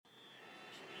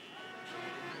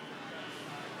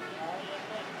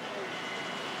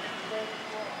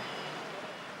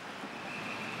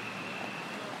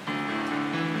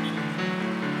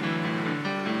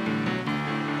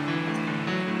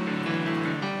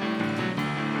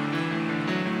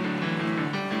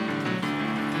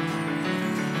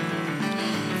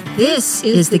This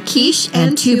is the Quiche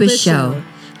and Tuba Show.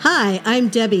 Hi,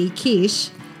 I'm Debi, Quiche.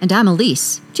 And I'm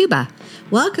Elise, Tuba.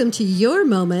 Welcome to your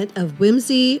moment of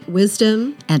whimsy,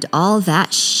 wisdom, and all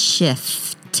that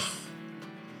shift.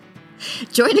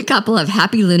 Join a couple of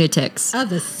happy lunatics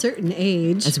of a certain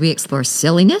age as we explore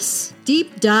silliness,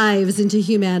 deep dives into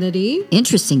humanity,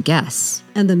 interesting guests,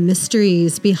 and the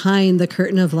mysteries behind the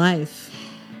curtain of life.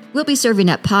 We'll be serving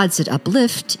up pods that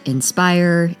uplift,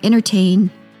 inspire, entertain,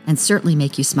 and certainly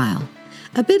make you smile.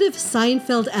 A bit of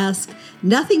Seinfeldesque,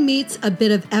 nothing meets a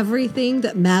bit of everything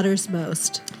that matters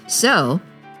most. So,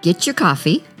 get your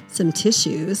coffee, some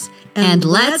tissues, and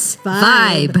let's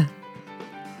vibe.